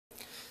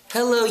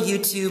Hello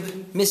YouTube,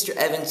 Mr.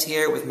 Evans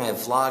here with my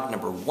vlog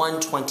number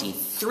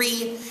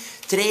 123.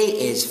 Today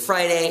is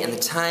Friday and the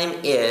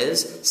time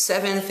is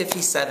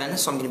 7:57,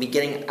 so I'm going to be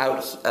getting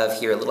out of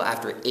here a little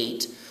after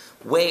 8,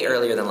 way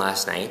earlier than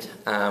last night,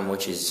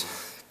 which is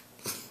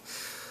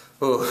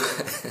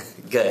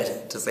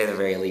good, to say the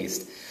very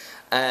least.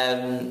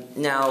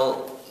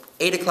 Now,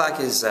 8 o'clock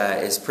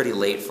is pretty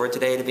late for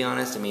today, to be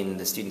honest. I mean,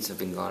 the students have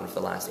been gone for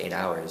the last 8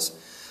 hours.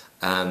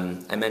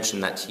 I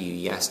mentioned that to you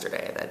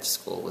yesterday, that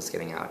school was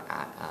getting out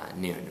at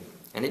noon,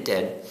 and it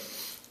did,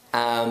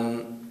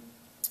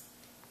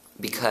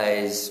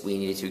 because we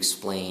needed to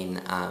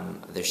explain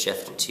the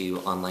shift to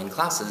online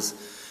classes,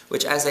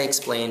 which, as I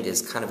explained,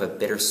 is kind of a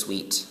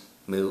bittersweet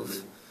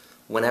move.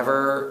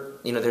 Whenever,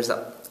 there's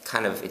a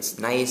kind of, it's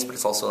nice, but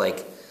it's also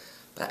like,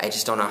 but I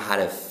just don't know how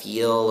to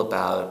feel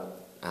about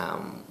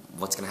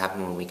what's going to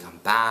happen when we come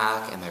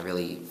back. Am I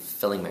really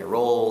filling my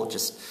role?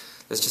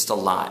 There's just a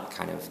lot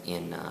kind of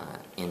in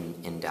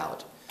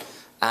doubt.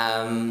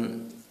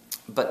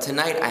 But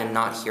tonight I'm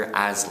not here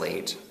as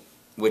late,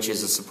 which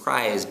is a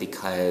surprise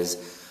because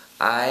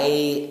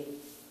I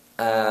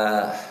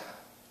don't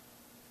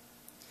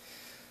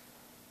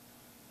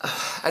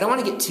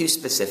want to get too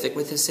specific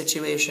with this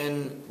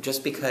situation,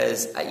 just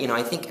because,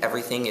 I think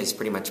everything is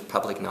pretty much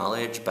public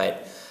knowledge,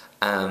 but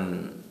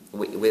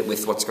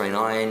with what's going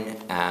on,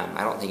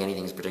 I don't think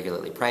anything is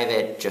particularly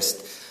private,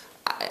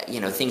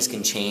 things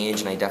can change,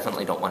 and I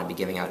definitely don't want to be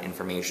giving out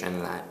information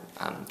that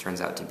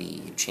turns out to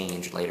be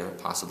changed later,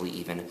 possibly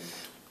even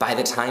by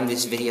the time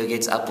this video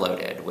gets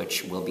uploaded,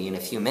 which will be in a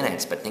few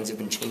minutes, but things have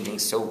been changing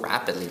so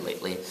rapidly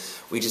lately,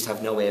 we just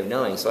have no way of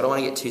knowing. So I don't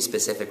want to get too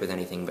specific with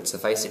anything, but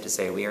suffice it to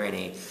say, we are in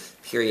a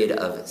period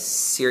of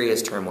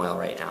serious turmoil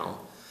right now.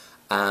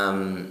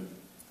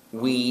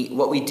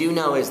 What we do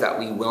know is that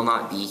we will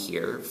not be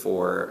here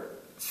for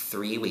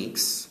 3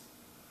 weeks.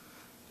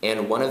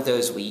 And one of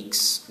those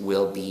weeks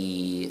will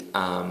be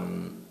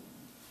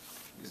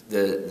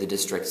the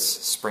district's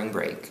spring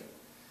break.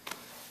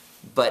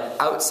 But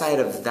outside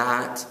of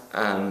that,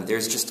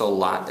 there's just a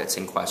lot that's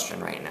in question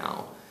right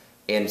now.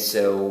 And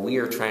so we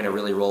are trying to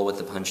really roll with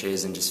the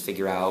punches and just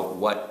figure out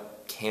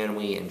what can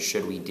we and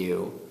should we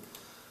do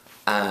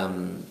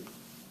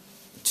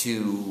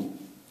to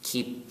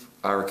keep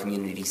our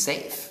community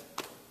safe.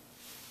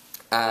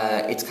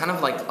 It's kind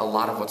of like a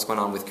lot of what's going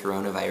on with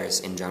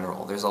coronavirus in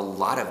general. There's a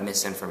lot of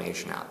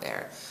misinformation out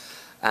there.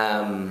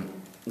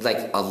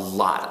 Like a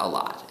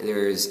lot.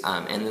 There's,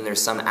 and then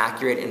there's some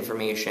accurate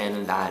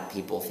information that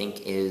people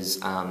think is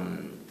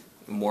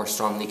more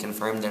strongly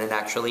confirmed than it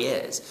actually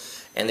is.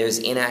 And there's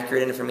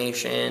inaccurate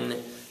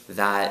information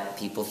that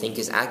people think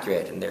is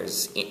accurate, and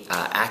there's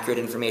accurate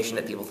information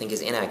that people think is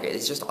inaccurate.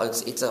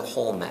 It's a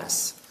whole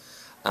mess.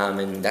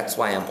 And that's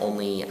why I'm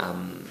only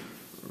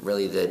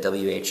really the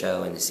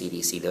WHO and the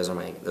CDC, those are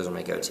my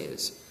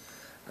go-tos,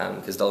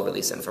 because they'll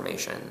release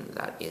information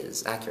that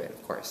is accurate,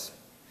 of course.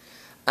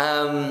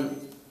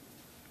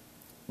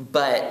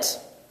 But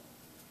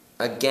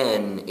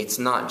again, it's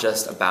not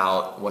just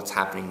about what's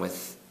happening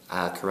with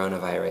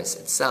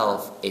coronavirus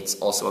itself, it's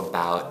also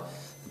about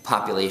the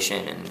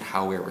population and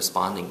how we're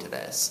responding to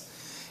this.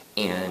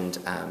 And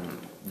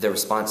the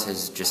response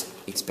has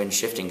it's been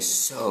shifting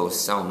so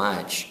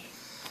much.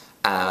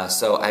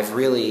 So I've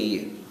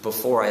really,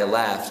 before I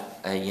left,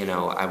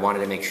 I wanted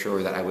to make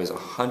sure that I was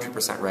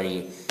 100%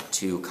 ready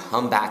to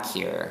come back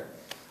here,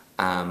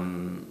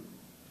 and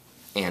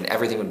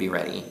everything would be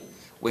ready,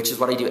 which is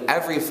what I do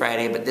every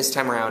Friday, but this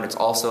time around it's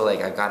also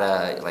like I'm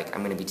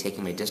going to be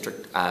taking my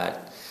district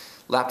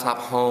laptop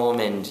home,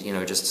 and,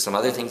 just some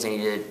other things I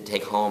need to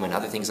take home, and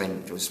other things I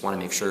just want to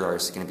make sure are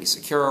going to be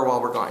secure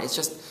while we're gone.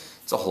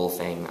 It's a whole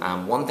thing.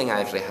 One thing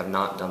I actually have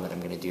not done that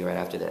I'm going to do right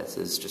after this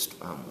is just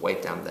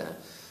wipe down the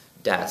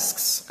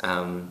desks.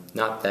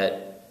 Not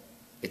that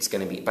it's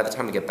going to be, by the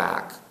time we get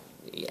back,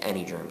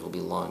 any germs will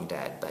be long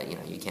dead, but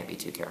you can't be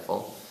too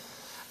careful.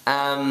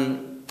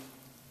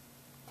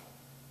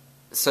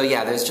 So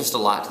yeah, there's just a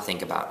lot to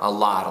think about, a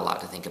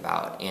lot to think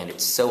about, and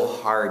it's so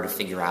hard to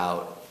figure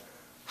out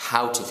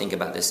how to think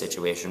about this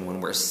situation when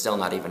we're still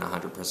not even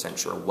 100%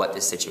 sure what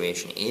this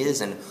situation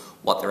is and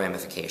what the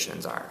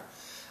ramifications are.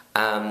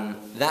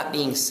 That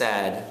being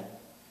said,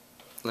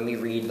 let me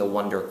read the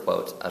wonder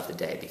quote of the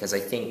day, because I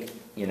think,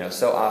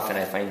 so often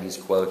I find these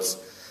quotes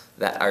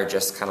that are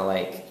just kind of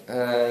like,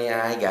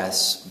 yeah, I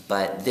guess,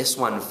 but this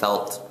one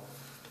felt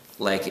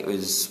like it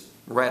was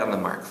right on the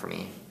mark for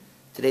me.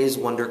 Today's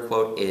wonder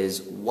quote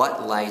is,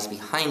 "What lies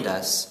behind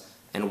us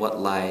and what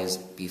lies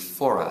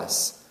before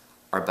us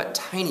are but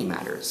tiny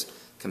matters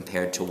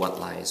compared to what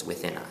lies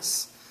within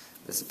us."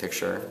 This is a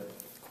picture,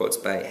 quotes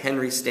by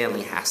Henry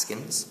Stanley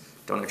Haskins.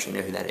 Don't actually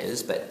know who that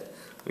is, but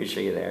let me show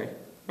you there.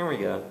 Here we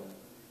go.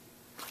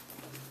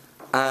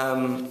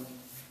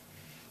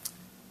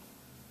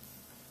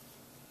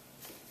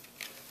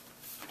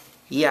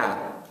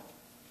 Yeah,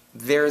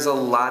 there's a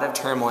lot of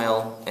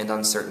turmoil and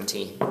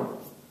uncertainty.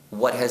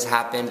 What has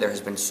happened? There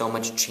has been so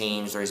much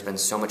change, there has been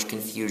so much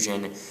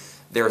confusion,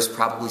 there is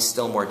probably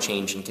still more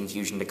change and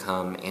confusion to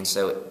come, and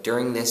so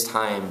during this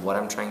time, what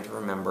I'm trying to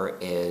remember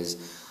is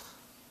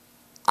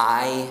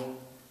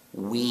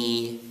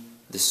we,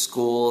 the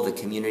school, the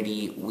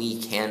community,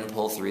 we can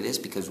pull through this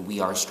because we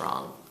are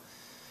strong.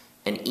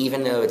 And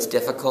even though it's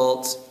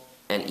difficult,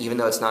 and even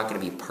though it's not going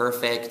to be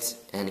perfect,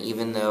 and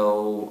even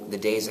though the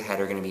days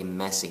ahead are going to be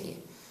messy,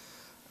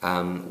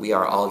 we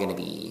are all going to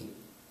be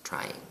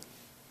trying.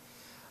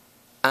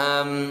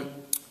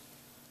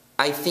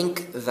 I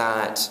think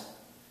that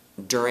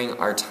during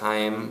our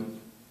time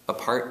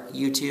apart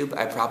YouTube,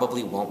 I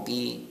probably won't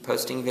be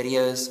posting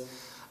videos.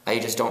 I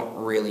just don't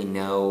really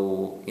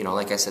know,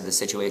 like I said, the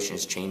situation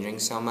is changing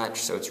so much,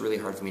 so it's really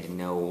hard for me to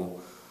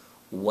know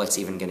what's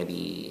even going to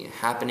be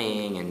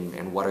happening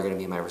and what are going to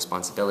be my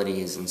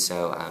responsibilities, and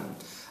so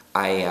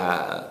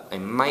I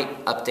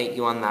might update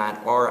you on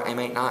that, or I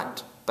might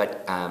not,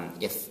 but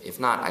if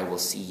not, I will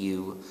see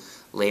you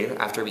later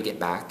after we get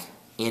back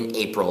in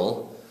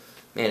April.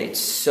 Man, it's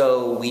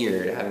so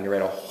weird having to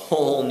write a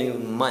whole new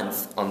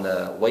month on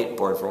the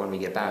whiteboard for when we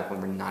get back, when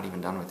we're not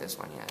even done with this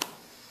one yet.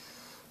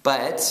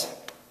 But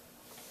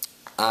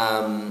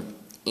in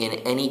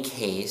any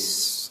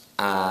case,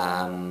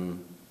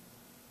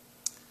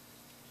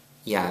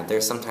 yeah,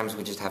 there's sometimes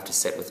we just have to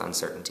sit with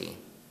uncertainty.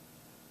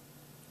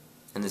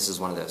 And this is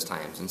one of those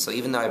times. And so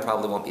even though I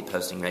probably won't be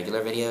posting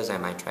regular videos, I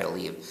might try to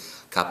leave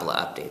a couple of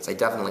updates. I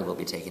definitely will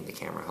be taking the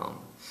camera home,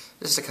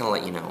 just to kind of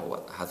let you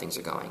know how things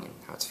are going and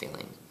how it's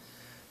feeling.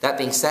 That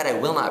being said, I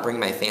will not bring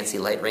my fancy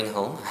light ring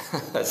home,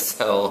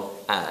 so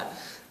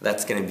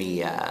that's going to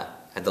be,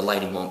 the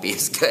lighting won't be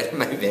as good in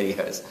my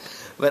videos.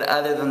 But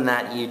other than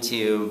that,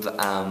 YouTube,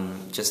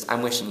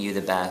 I'm wishing you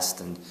the best,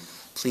 and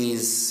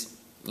please,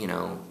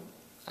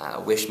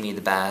 wish me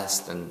the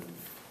best, and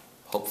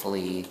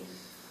hopefully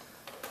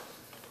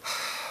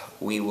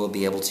we will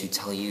be able to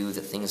tell you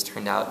that things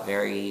turned out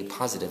very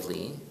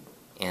positively,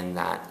 and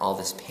that all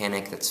this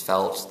panic that's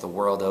felt the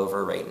world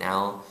over right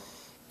now,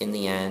 in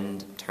the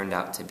end, turned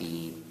out to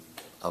be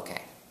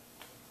okay.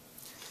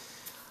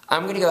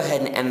 I'm going to go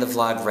ahead and end the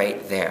vlog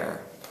right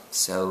there.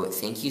 So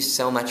thank you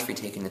so much for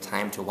taking the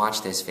time to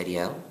watch this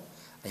video.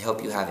 I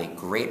hope you have a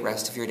great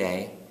rest of your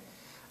day,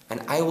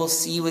 and I will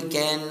see you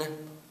again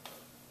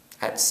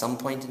at some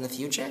point in the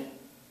future.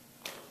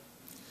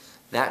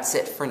 That's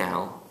it for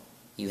now.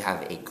 You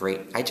have a great...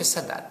 I just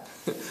said that.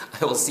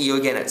 I will see you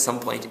again at some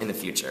point in the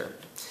future.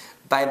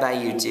 Bye-bye,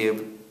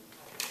 YouTube.